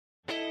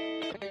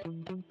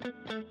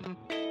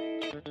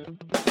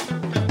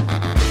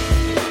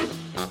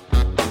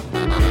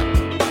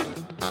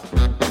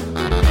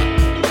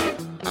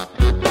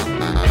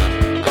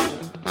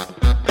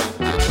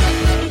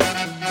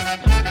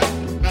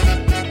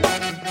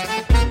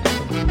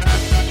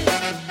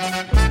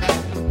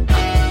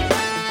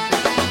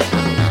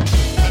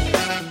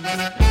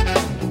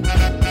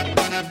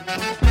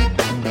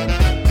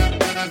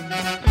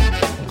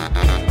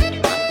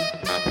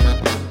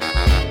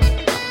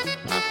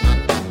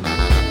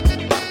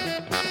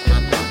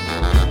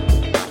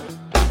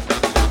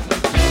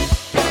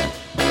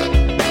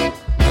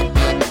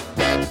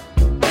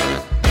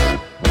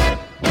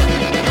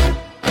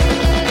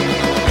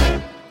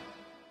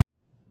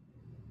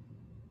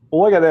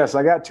Well, look at this.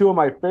 I got two of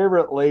my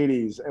favorite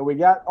ladies, and we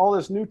got all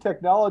this new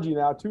technology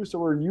now, too, so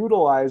we're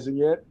utilizing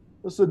it.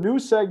 This is a new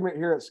segment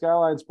here at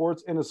Skyline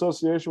Sports in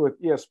association with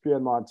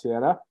ESPN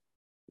Montana.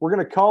 We're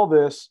going to call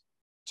this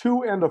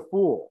Two and a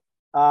Fool.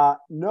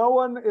 No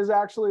one is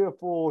actually a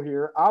fool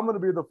here. I'm going to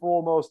be the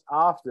fool most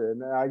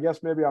often. I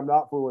guess maybe I'm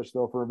not foolish,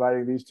 though, for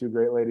inviting these two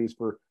great ladies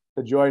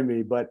to join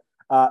me. But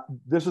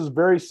this is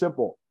very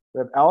simple. We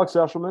have Alex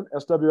Eschelman,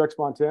 SWX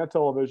Montana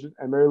Television,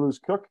 and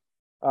Mariluz Cook,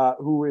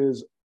 who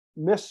is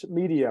Miss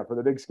Media for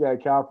the Big Sky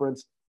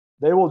Conference.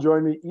 They will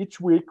join me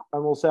each week,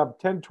 and we'll have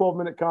 10,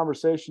 12-minute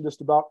conversation just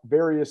about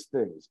various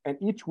things. And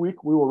each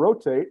week we will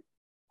rotate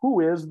who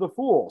is the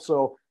fool.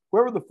 So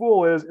whoever the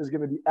fool is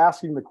going to be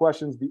asking the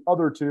questions. The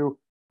other two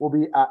will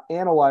be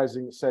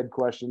analyzing said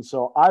questions.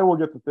 So I will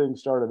get the thing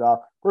started off.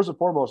 First and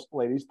foremost,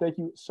 ladies, thank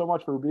you so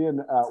much for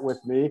being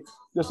with me.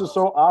 This is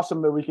so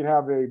awesome that we can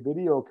have a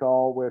video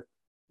call with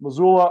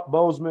Missoula,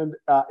 Bozeman,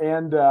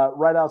 and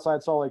right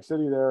outside Salt Lake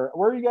City there.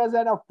 Where are you guys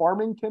at now?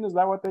 Farmington? Is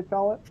that what they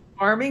call it?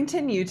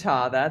 Farmington,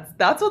 Utah.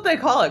 That's what they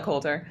call it,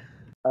 Colter.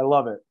 I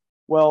love it.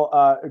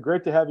 Well,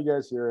 great to have you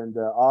guys here, and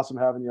awesome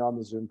having you on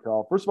the Zoom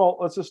call. First of all,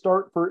 let's just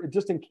start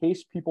just in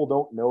case people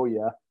don't know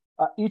you.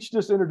 Each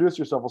just introduce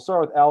yourself. We'll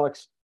start with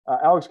Alex.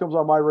 Alex comes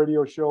on my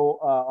radio show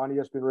on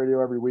ESPN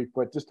Radio every week,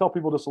 but just tell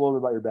people just a little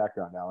bit about your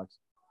background, Alex.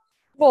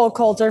 Well,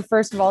 Colter,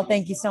 first of all,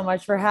 thank you so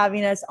much for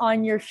having us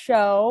on your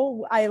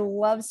show. I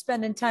love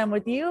spending time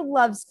with you,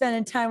 love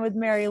spending time with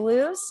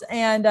Mariluz,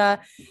 and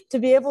to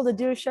be able to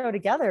do a show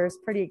together is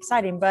pretty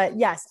exciting. But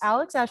yes,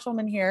 Alex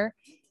Eschelman here,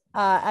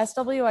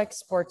 SWX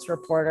sports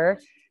reporter,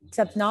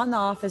 except not in the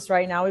office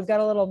right now. We've got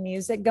a little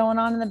music going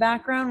on in the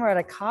background. We're at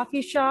a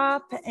coffee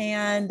shop,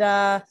 and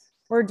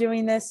we're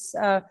doing this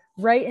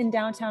right in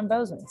downtown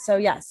Bozeman. So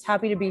yes,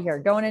 happy to be here.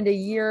 Going into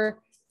year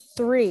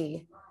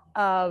 3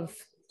 of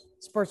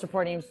sports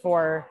reporting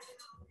for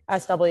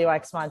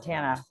SWX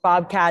Montana,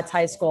 Bobcats,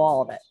 high school,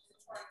 all of it.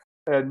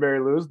 And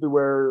Mariluz, the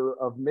wearer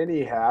of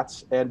many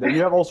hats, and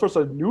you have all sorts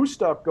of new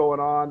stuff going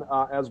on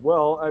as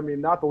well. I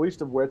mean, not the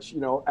least of which,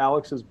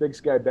 Alex's Big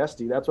Sky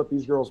Bestie. That's what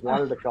these girls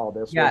wanted to call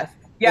this. Yes.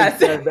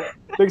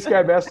 Big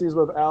Sky Besties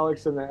with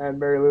Alex and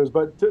Mariluz.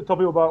 But tell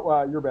people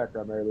about your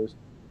background, Mariluz.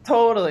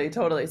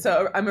 Totally.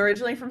 So I'm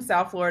originally from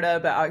South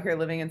Florida, but out here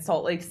living in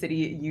Salt Lake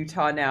City,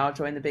 Utah now.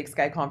 Joined the Big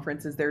Sky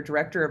Conference as their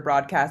director of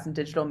broadcast and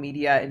digital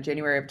media in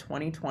January of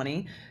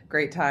 2020.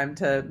 Great time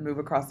to move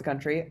across the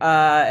country.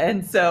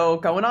 And so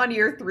going on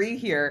year 3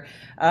 here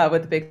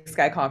with the Big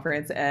Sky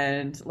Conference.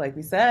 And like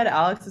we said,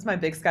 Alex is my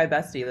Big Sky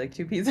bestie, like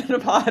 2 peas in a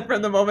pod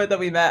from the moment that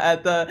we met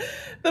at the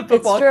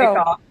football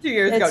kickoff 2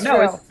 years ago.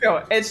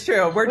 No, it's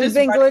true. We've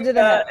been glued to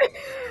the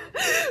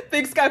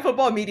Big Sky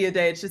Football Media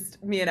Day. It's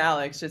just me and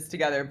Alex just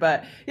together.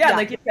 But yeah,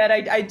 like you said,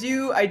 I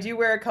do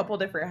wear a couple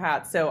different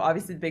hats. So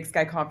obviously the Big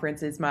Sky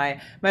Conference is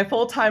my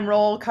full-time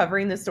role,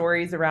 covering the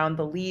stories around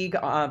the league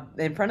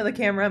in front of the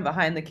camera and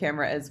behind the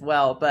camera as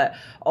well. But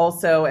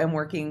also am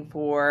working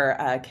for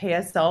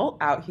KSL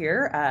out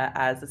here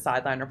as a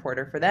sideline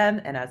reporter for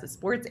them and as a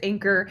sports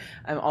anchor.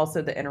 I'm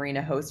also the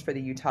in-arena host for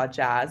the Utah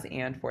Jazz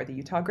and for the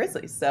Utah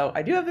Grizzlies. So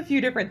I do have a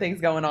few different things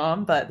going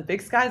on, but the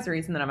Big Sky is the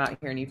reason that I'm out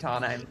here in Utah,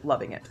 and I'm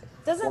loving it.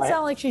 Doesn't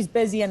sound like she's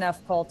busy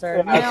enough,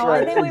 Colter.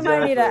 I think we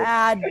might need to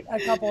add a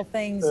couple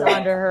things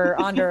onto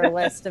her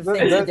list of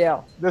things to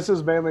do. This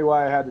is mainly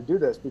why I had to do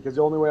this, because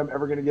the only way I'm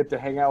ever going to get to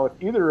hang out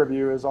with either of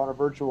you is on a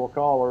virtual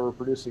call where we're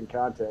producing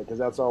content, because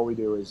that's all we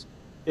do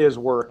is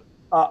work.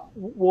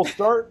 We'll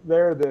start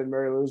there then,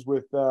 Mariluz,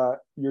 with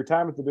your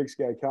time at the Big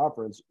Sky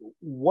Conference.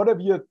 What have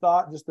you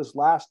thought just this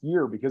last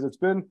year? Because it's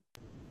been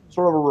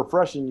sort of a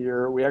refreshing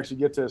year. We actually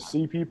get to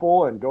see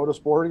people and go to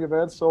sporting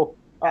events. So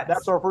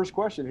that's our first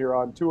question here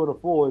on Two and a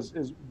Fool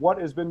is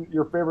what has been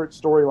your favorite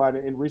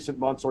storyline in recent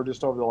months or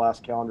just over the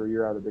last calendar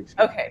year out of the Big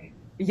Sky? Okay.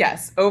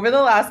 Yes. Over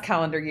the last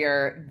calendar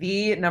year,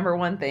 the number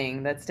one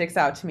thing that sticks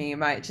out to me,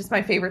 my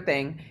favorite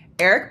thing,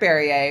 Eric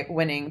Barrier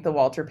winning the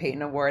Walter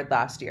Payton Award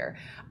last year.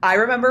 I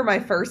remember my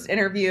first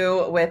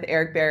interview with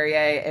Eric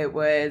Barrier. It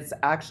was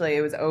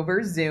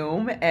over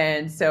Zoom.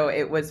 And so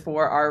it was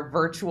for our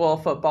virtual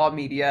football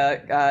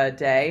media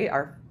day,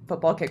 our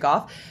football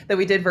kickoff that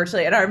we did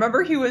virtually. And I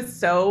remember he was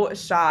so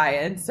shy.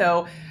 And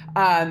so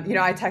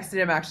I texted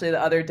him actually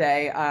the other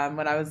day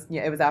when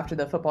it was after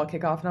the football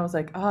kickoff, and I was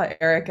like, oh,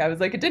 Eric, I was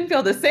like, it didn't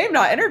feel the same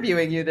not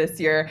interviewing you this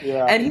year.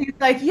 Yeah. And he's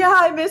like, yeah,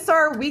 I miss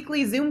our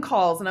weekly Zoom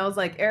calls. And I was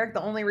like, Eric,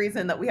 the only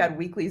reason that we had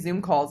weekly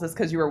Zoom calls is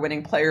because you were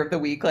winning player of the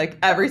week, like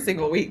every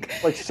single week.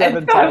 Like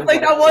 7 times. I was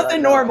like, that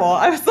wasn't normal.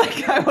 I was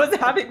like, I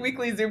wasn't having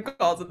weekly Zoom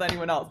calls with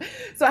anyone else.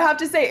 So I have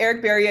to say,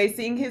 Eric Barrier,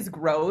 seeing his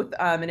growth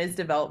and his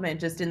development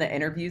just in the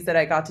interviews that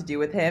I got to do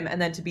with him,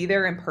 and then to be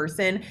there in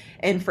person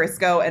in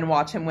Frisco and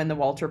watch him win the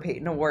Walter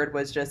Payton Award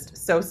was just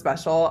so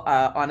special.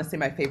 Honestly,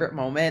 my favorite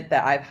moment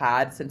that I've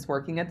had since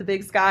working at the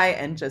Big Sky,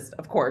 and just,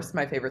 of course,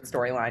 my favorite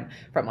storyline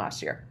from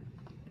last year.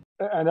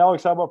 And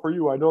Alex, how about for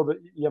you? I know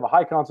that you have a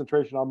high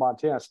concentration on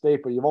Montana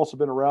State, but you've also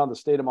been around the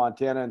state of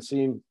Montana and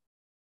seen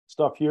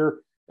stuff here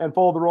and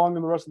followed along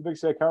in the rest of the Big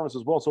Sky Conference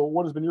as well. So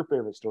what has been your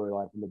favorite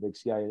storyline from the Big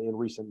Sky in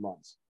recent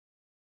months?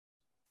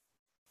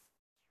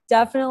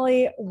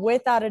 Definitely,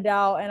 without a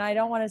doubt. And I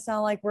don't want to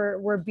sound like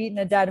we're beating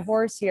a dead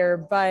horse here,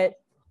 but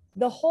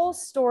the whole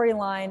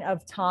storyline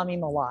of Tommy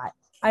Mellott.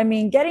 I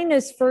mean, getting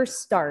his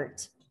first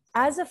start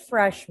as a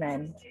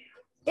freshman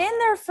in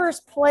their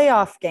first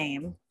playoff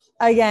game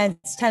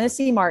against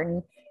Tennessee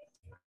Martin,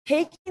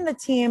 taking the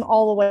team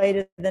all the way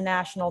to the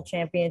national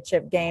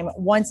championship game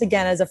once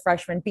again as a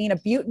freshman, being a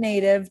Butte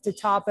native to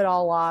top it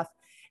all off.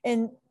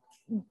 And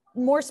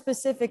more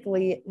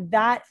specifically,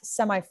 that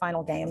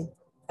semifinal game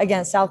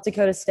against South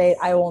Dakota State,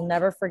 I will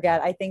never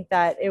forget. I think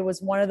that it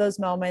was one of those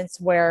moments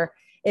where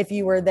if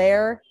you were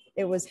there,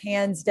 it was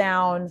hands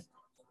down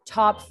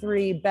top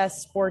 3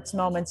 best sports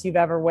moments you've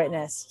ever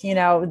witnessed. You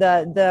know,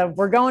 the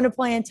we're going to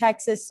play in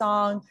Texas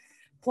song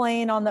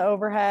playing on the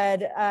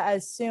overhead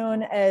as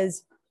soon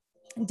as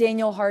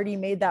Daniel Hardy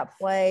made that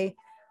play.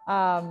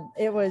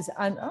 It was,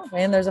 oh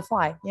man, there's a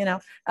fly,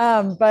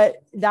 but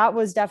that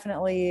was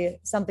definitely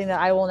something that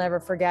I will never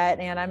forget.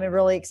 And I'm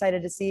really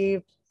excited to see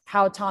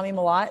how Tommy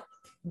Mellott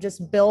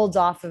just builds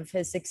off of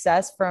his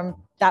success from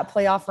that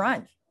playoff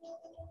run.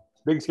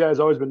 Big Sky has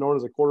always been known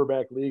as a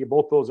quarterback league, and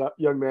both those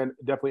young men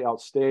definitely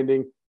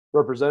outstanding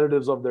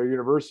representatives of their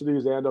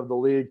universities and of the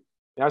league.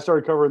 And I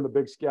started covering the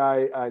Big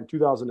Sky in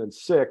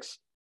 2006,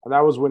 and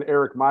that was when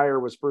Eric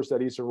Meyer was first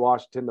at Eastern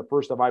Washington, the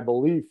first of, I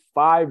believe,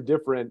 5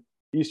 different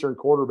Eastern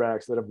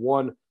quarterbacks that have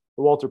won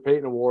the Walter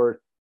Payton Award.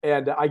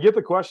 And I get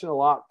the question a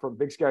lot from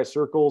Big Sky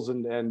circles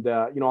and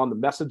on the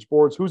message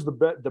boards, who's the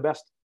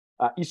best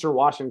Eastern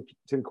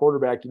Washington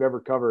quarterback you've ever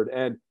covered?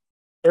 And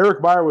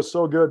Eric Meyer was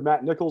so good.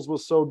 Matt Nichols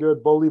was so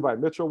good. Bo Levi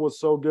Mitchell was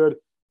so good.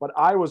 But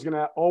I was going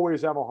to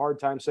always have a hard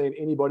time saying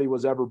anybody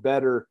was ever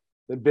better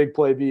than big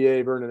play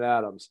VA Vernon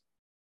Adams.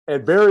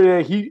 And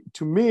Barrier,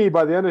 to me,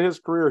 by the end of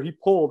his career, he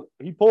pulled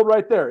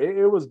right there.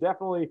 It was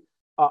definitely,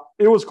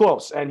 it was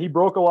close. And he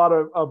broke a lot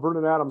of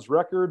Vernon Adams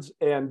records.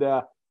 And,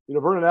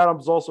 Vernon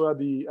Adams also had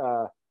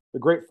the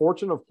great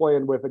fortune of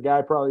playing with a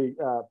guy probably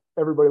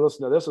everybody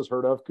listening to this has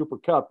heard of, Cooper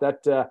Kupp.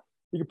 That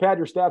you can pad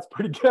your stats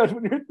pretty good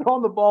when you're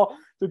throwing the ball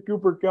to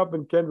Cooper Kupp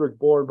and Kendrick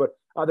Bourne. But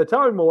the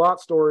Tommy Mellott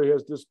story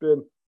has just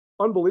been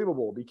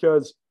unbelievable,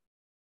 because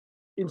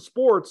in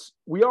sports,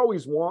 we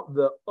always want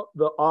the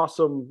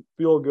awesome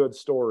feel-good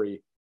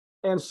story.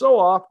 And so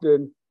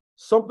often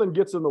something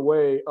gets in the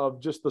way of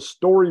just the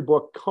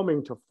storybook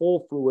coming to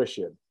full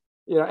fruition.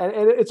 And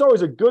it's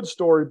always a good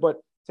story,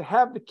 but to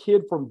have the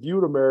kid from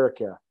Butte,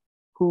 America,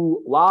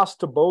 who lost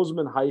to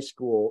Bozeman High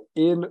School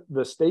in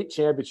the state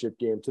championship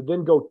game, to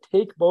then go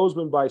take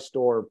Bozeman by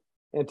storm,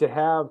 and to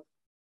have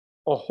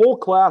a whole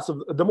class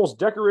of the most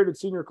decorated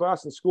senior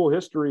class in school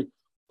history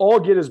all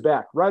get his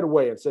back right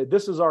away and say,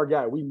 this is our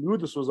guy. We knew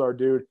this was our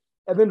dude.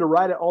 And then to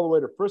ride it all the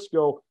way to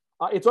Frisco,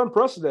 it's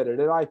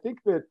unprecedented. And I think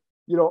that,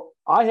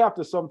 I have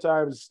to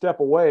sometimes step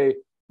away,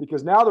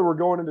 because now that we're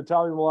going into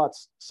Tommy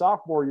Mellott's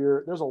sophomore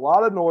year, there's a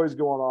lot of noise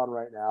going on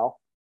right now.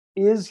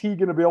 Is he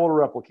going to be able to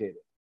replicate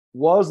it?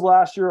 Was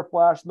last year a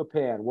flash in the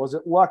pan? Was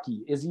it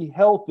lucky? Is he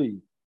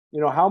healthy?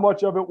 How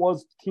much of it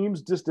was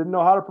teams just didn't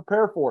know how to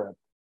prepare for him?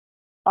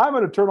 I'm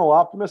an eternal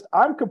optimist.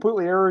 I'm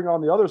completely erring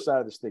on the other side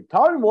of this thing.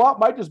 Tommy Mellott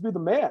might just be the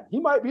man. He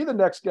might be the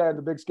next guy in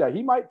the Big Sky.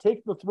 He might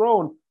take the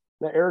throne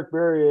that Eric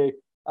Barrier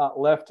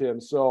left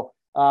him. So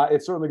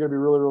it's certainly going to be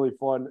really, really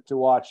fun to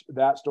watch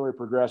that story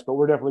progress. But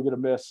we're definitely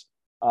going to miss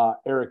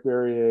Eric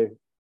Barrier.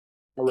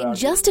 In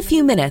just a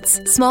few minutes,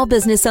 small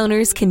business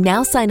owners can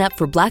now sign up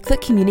for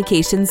Blackfoot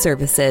Communication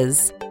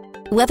Services.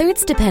 Whether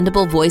it's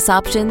dependable voice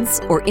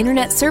options or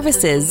internet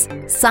services,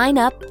 sign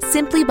up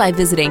simply by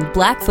visiting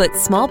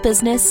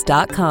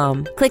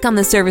blackfootsmallbusiness.com. Click on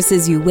the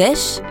services you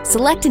wish,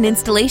 select an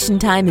installation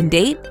time and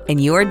date, and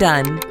you're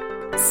done.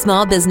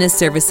 Small business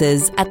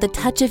services at the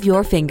touch of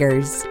your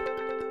fingers.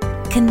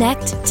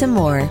 Connect to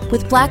more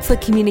with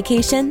Blackfoot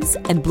Communications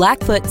and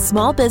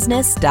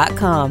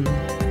blackfootsmallbusiness.com.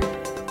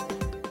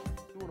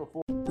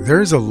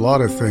 There's a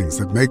lot of things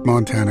that make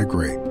Montana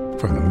great,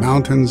 from the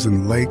mountains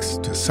and lakes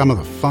to some of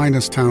the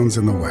finest towns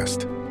in the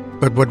West.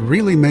 But what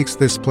really makes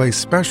this place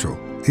special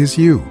is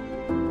you.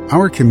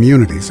 Our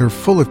communities are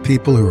full of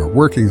people who are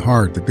working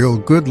hard to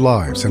build good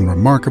lives and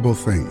remarkable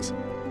things.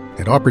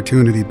 At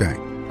Opportunity Bank,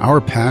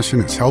 our passion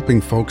is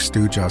helping folks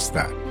do just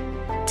that.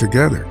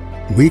 Together,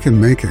 we can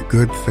make a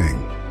good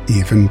thing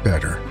even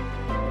better.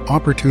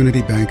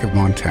 Opportunity Bank of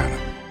Montana.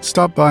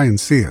 Stop by and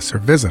see us or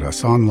visit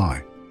us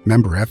online.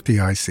 Member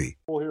FDIC.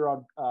 Here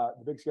on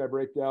the Big Sky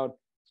Breakdown,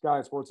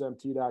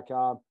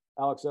 SkylineSportsMT.com.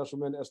 Alex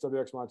Eschelman,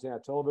 SWX Montana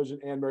Television,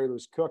 and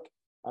Mariluz Cook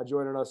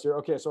joining us here.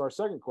 Okay, so our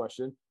second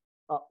question.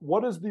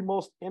 What is the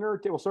most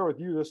entertaining? We'll start with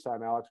you this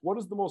time, Alex. What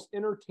is the most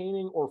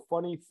entertaining or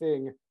funny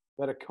thing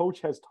that a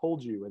coach has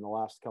told you in the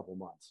last couple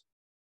months?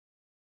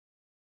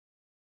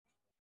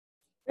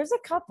 There's a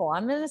couple.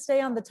 I'm going to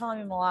stay on the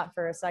Tommy Malott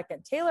for a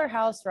second. Taylor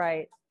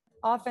Housewright,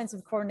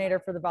 offensive coordinator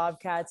for the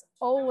Bobcats,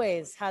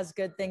 always has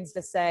good things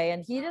to say,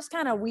 and he just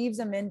kind of weaves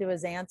them into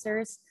his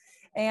answers.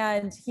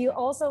 And he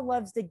also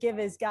loves to give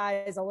his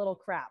guys a little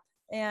crap.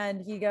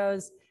 And he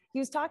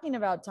was talking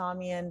about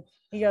Tommy, and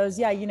he goes,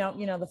 yeah, you know,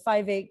 the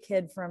 5'8"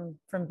 kid from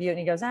Butte. And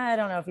he goes, I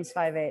don't know if he's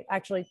 5'8".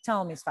 Actually,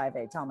 tell him he's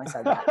 5'8". Tell him I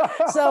said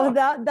that. So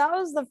that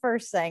was the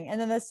first thing. And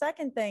then the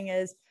second thing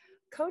is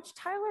Coach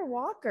Tyler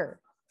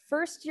Walker,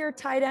 first-year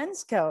tight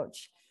ends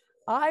coach.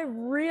 I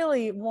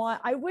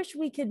wish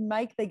we could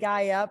mic the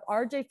guy up.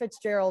 RJ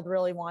Fitzgerald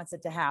really wants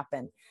it to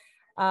happen.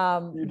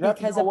 You'd have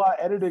to do a lot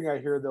of editing, I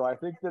hear, though. I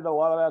think that a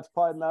lot of that's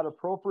probably not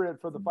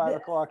appropriate for the 5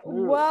 o'clock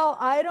news. Well,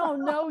 I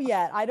don't know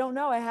yet. I don't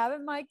know. I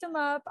haven't mic'd him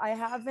up. I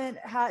haven't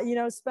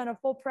spent a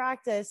full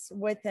practice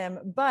with him,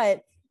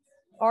 but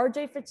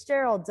RJ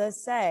Fitzgerald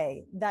does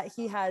say that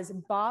he has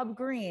Bob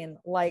Green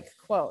like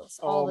quotes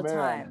all the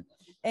time.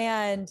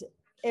 And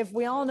if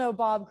we all know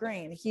Bob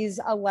Green, he's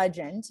a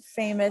legend,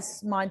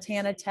 famous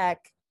Montana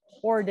Tech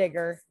ore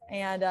digger,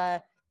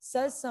 and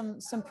says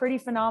some pretty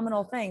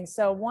phenomenal things.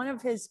 So one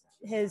of his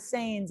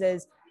sayings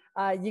is,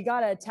 you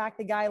got to attack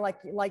the guy like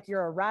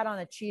you're a rat on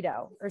a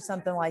Cheeto or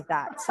something like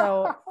that.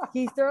 So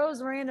he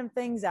throws random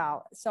things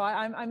out. So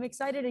I'm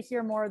excited to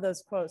hear more of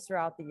those quotes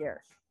throughout the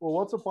year. Well,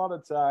 once upon a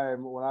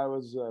time when I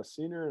was a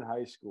senior in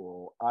high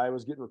school, I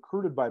was getting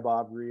recruited by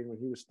Bob Green when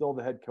he was still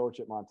the head coach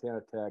at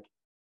Montana Tech.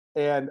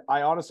 And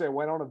I honestly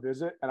went on a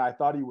visit, and I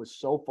thought he was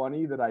so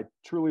funny that I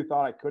truly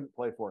thought I couldn't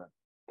play for him.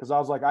 Because I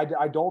was like,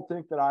 I don't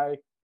think that I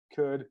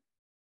could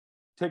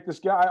take this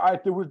guy. I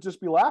would just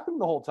be laughing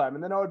the whole time,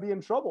 and then I would be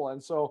in trouble.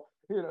 And so,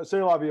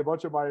 say la vie, a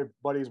bunch of my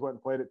buddies went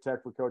and played at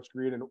Tech for Coach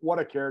Green, and what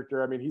a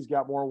character. I mean, he's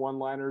got more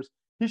one-liners.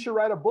 He should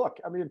write a book.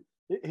 I mean,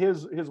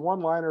 his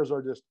one-liners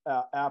are just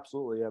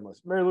absolutely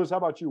endless. Mariluz, how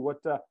about you?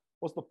 What's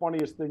the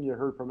funniest thing you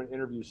heard from an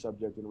interview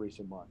subject in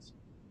recent months?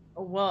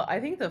 Well, I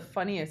think the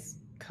funniest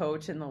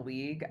coach in the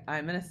league,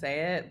 I'm going to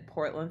say it,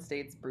 Portland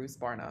State's Bruce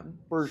Barnum.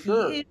 For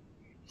sure. He's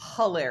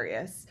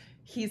hilarious.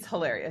 He's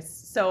hilarious.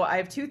 So I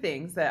have two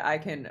things that I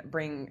can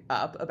bring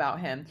up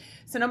about him.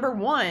 So number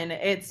one,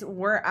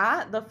 we're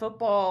at the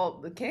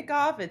football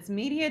kickoff. It's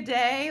media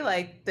day.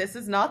 Like, this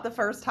is not the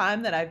first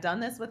time that I've done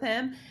this with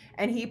him.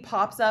 And he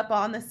pops up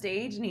on the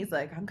stage and he's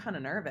like, I'm kind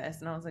of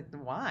nervous. And I was like,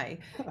 why?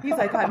 He's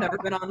like, I've never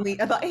been on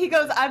he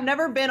goes, I've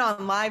never been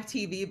on live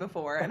TV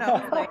before. And I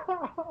was like,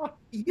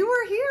 you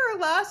were here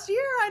last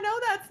year. I know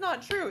that's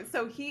not true.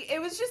 So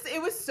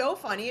it was so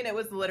funny. And it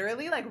was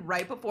literally like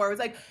right before it was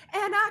like,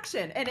 and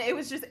action. And it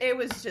was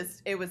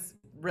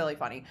really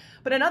funny.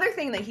 But another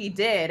thing that he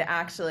did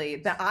actually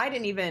that I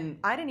didn't even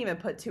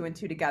put two and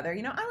two together.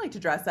 I like to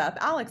dress up.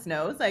 Alex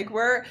knows. Like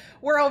we're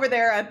over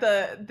there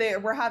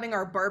at we're having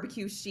our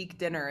barbecue chic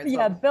dinner.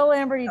 Yeah, Bill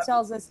Lamberty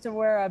tells us to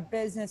wear a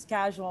business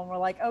casual, and we're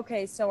like,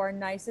 okay, so our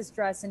nicest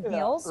dress and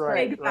heels.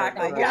 Right,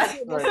 exactly.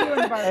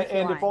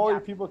 And if only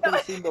people could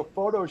have seen the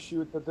photo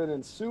shoot that then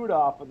ensued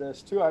off of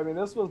this too. I mean,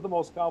 this was the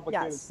most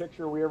complicated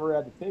picture we ever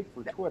had to take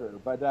for Twitter.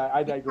 But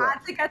I digress. We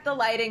had to get the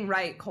lighting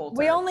right, Colter.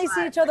 We only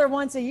see each other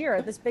once a year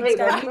at this Big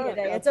Sky Media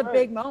Day. It's a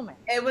big moment.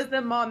 It was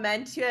a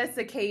momentous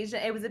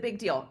occasion. It was a big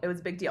deal.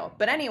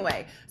 But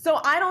anyway,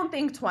 so I don't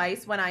think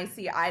twice when I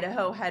see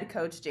Idaho head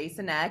coach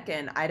Jason Eck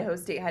and Idaho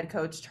State head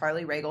coach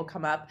Charlie Regal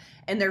come up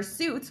in their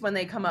suits when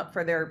they come up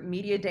for their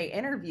media day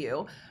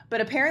interview.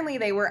 But apparently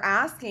they were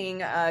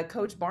asking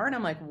Coach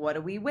Barnum, like, what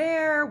do we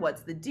wear?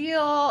 What's the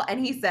deal?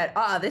 And he said,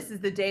 this is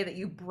the day that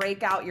you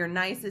break out your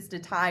nicest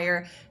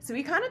attire. So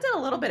he kind of did a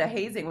little bit of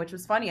hazing, which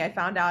was funny. I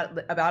found out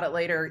about it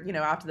later,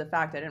 after the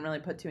fact. I didn't really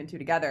put two and two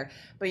together.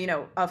 But,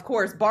 of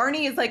course,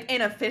 Barney is like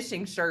in a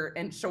fishing shirt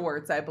and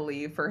shorts, I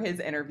believe, for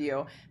his interview.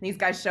 And these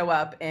guys show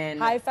up in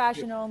high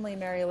fashion only,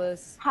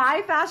 Mariluz.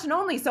 High fashion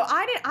only. So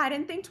I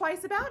didn't think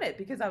twice about it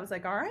because I was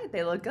like, all right,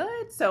 they look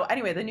good. So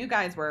anyway, the new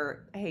guys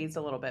were hazed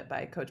a little bit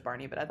by Coach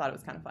Barney, but I thought it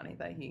was kind of funny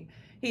that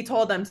he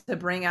told them to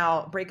break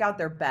out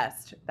their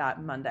best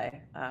that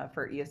Monday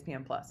for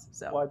ESPN Plus.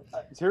 So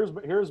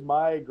here's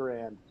my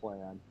grand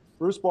plan.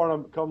 Bruce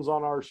Barnum comes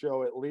on our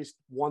show at least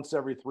once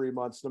every 3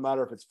 months, no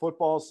matter if it's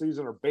football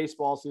season or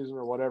baseball season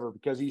or whatever,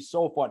 because he's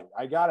so funny.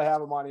 I got to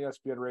have him on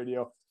ESPN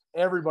radio.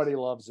 Everybody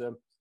loves him.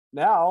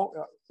 Now,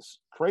 it's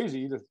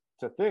crazy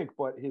to think,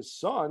 but his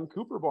son,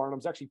 Cooper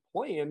Barnum's actually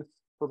playing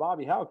for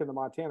Bobby Houck in the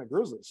Montana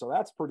Grizzlies. So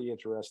that's pretty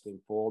interesting,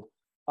 Fold.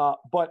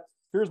 But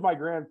here's my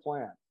grand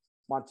plan.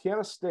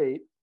 Montana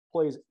State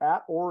plays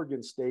at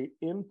Oregon State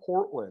in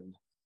Portland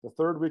the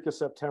third week of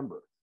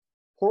September.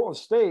 Portland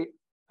State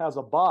has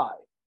a bye.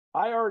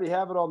 I already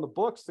have it on the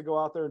books to go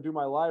out there and do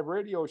my live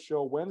radio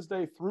show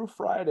Wednesday through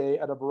Friday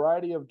at a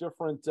variety of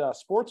different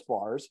sports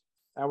bars.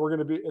 And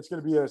it's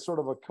going to be a sort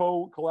of a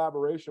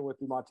collaboration with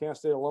the Montana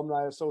State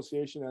Alumni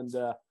Association and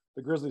the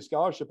Grizzly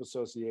Scholarship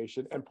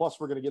Association. And plus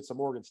we're going to get some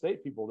Oregon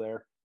State people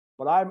there.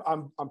 But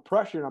I'm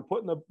pressuring, I'm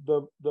putting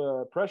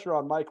the pressure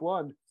on Mike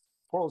Lund,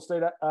 Portland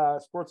State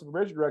Sports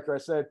Information Director. I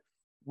said,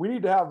 we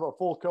need to have a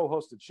full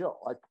co-hosted show.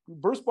 Like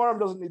Bruce Barnum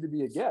doesn't need to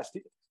be a guest.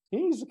 He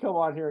needs to come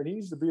on here and he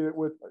needs to be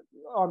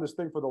on this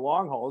thing for the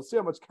long haul. Let's see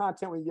how much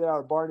content we can get out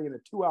of Barney in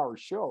a 2-hour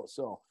show.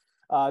 So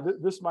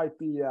this might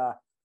be,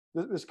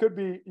 this could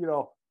be,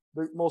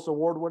 the most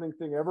award-winning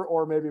thing ever,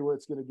 or maybe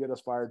it's going to get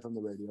us fired from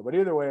the radio. But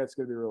either way, it's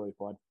going to be really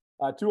fun.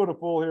 2 and a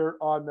full here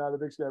on the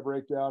Big Sky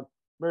Breakdown.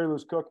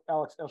 Mariluz Cook,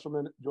 Alex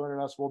Eschelman joining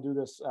us. We'll do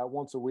this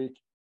once a week.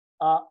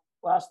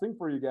 Last thing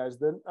for you guys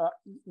then,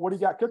 what do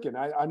you got cooking?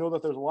 I know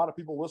that there's a lot of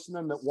people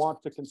listening that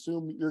want to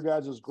consume your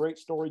guys' great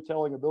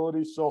storytelling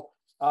abilities. So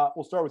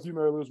we'll start with you,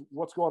 Mariluz.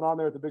 What's going on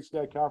there at the Big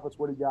Sky Conference?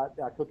 What do you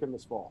got cooking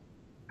this fall?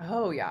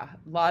 Oh, yeah.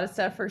 A lot of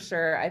stuff for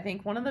sure. I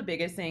think one of the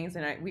biggest things,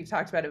 and we've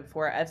talked about it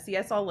before,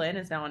 FCS All In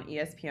is now on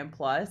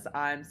ESPN+.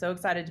 I'm so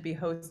excited to be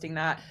hosting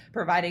that,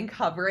 providing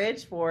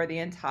coverage for the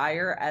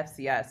entire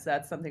FCS. So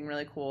that's something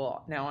really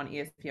cool now on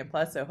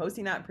ESPN+. So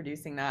hosting that and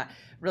producing that,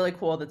 really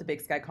cool that the Big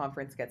Sky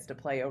Conference gets to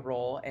play a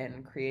role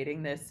in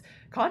creating this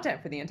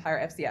content for the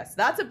entire FCS. So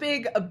that's a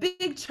big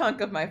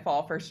chunk of my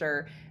fall for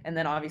sure. And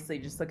then obviously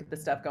just look at the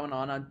stuff going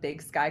on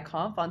Big Sky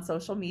Conf on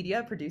social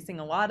media, producing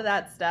a lot of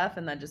that stuff.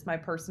 And then just my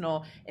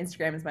personal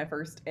Instagram is my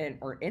first,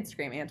 or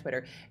Instagram and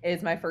Twitter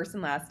is my first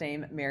and last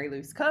name,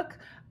 Mariluz Cook.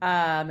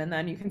 And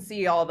then you can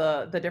see all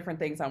the different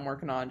things I'm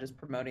working on, just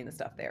promoting the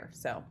stuff there.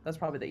 So that's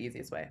probably the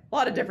easiest way. A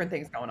lot of different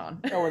things going on.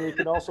 Oh, and you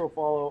can also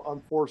follow,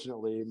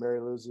 unfortunately,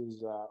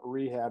 Mariluz's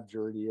rehab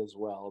journey as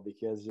well,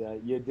 because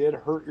you did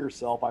hurt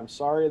yourself. I'm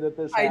sorry that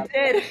this happened.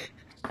 I did.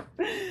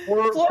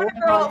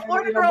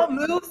 Florida girl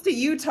moves to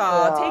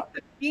Utah, takes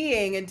the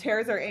skiing and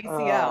tears her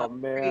ACL. Oh,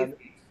 man.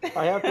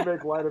 I have to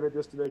make light of it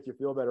just to make you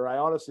feel better. I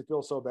honestly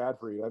feel so bad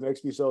for you. It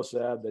makes me so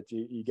sad that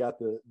you got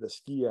the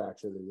ski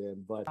accident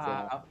in, but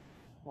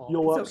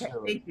you'll up okay.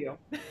 soon. Thank you.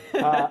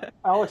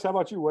 Alex, how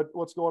about you?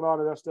 What's going on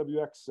at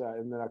SWX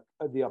in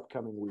the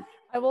upcoming week?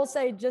 I will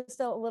say just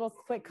a little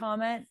quick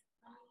comment.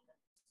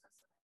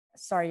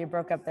 Sorry, you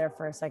broke up there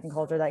for a second,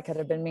 Colter. That could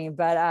have been me.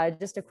 But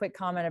just a quick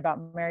comment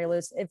about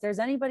Mariluz. If there's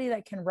anybody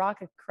that can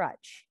rock a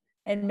crutch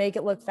and make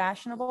it look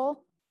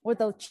fashionable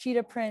with a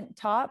cheetah print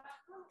top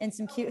and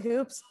some cute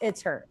hoops,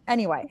 it's her.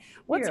 Anyway,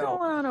 what's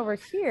going on over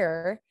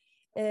here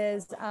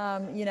is,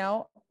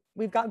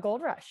 we've got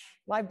Gold Rush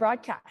live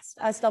broadcast,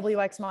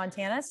 SWX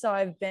Montana. So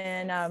I've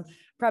been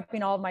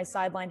prepping all of my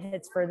sideline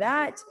hits for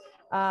that.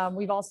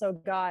 We've also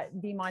got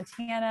the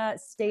Montana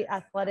State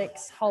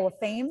Athletics Hall of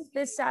Fame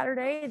this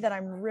Saturday that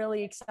I'm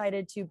really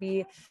excited to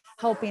be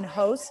helping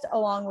host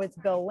along with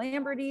Bill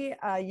Lamberty.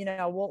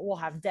 We'll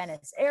have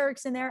Dennis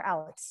Erickson there.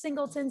 Alex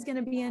Singleton's going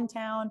to be in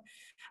town.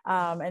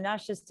 And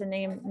that's just to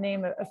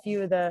name a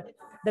few of the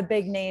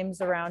big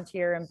names around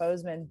here in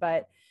Bozeman.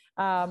 But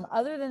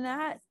other than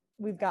that,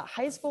 we've got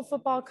high school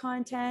football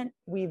content.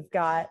 We've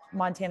got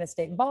Montana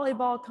State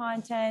volleyball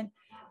content.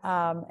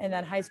 And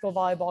then high school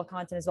volleyball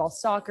content as well,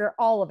 soccer,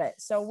 all of it.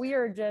 So we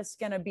are just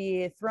going to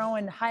be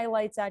throwing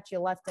highlights at you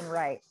left and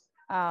right,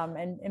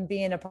 and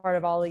being a part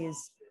of all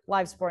these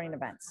live sporting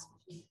events.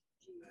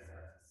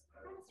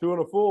 2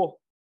 and a full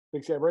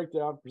Big Sky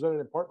Breakdown,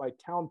 presented in part by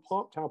Town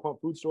Pump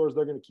Food Stores.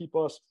 They're going to keep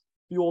us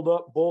fueled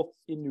up both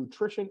in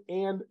nutrition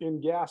and in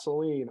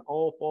gasoline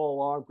all fall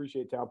long.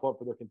 Appreciate Town Pump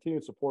for their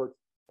continued support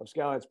of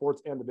Skyline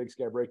Sports and the Big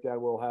Sky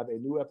Breakdown. We'll have a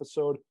new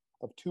episode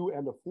of 2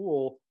 and a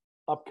Fool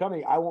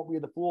upcoming. I won't be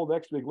the fool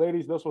next week.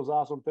 Ladies, this was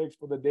awesome. Thanks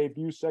for the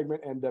debut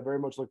segment, and very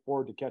much look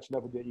forward to catching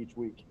up with you each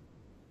week.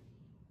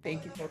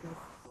 Thank you, Colter.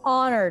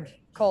 Honored,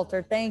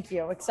 Colter. Thank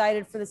you.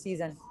 Excited for the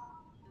season.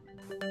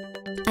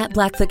 At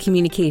Blackfoot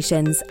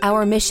Communications,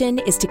 our mission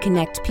is to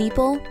connect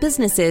people,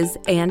 businesses,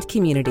 and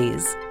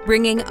communities,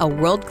 bringing a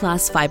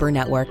world-class fiber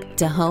network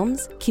to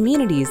homes,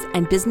 communities,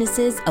 and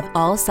businesses of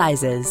all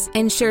sizes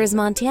ensures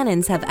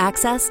Montanans have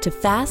access to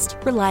fast,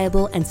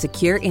 reliable, and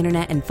secure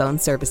internet and phone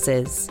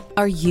services.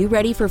 Are you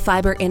ready for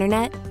fiber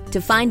internet? To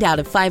find out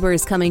if fiber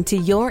is coming to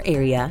your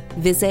area,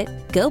 visit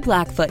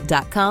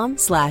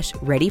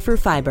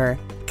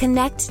goblackfoot.com/readyforfiber.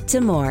 Connect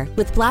to more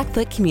with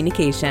Blackfoot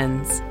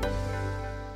Communications.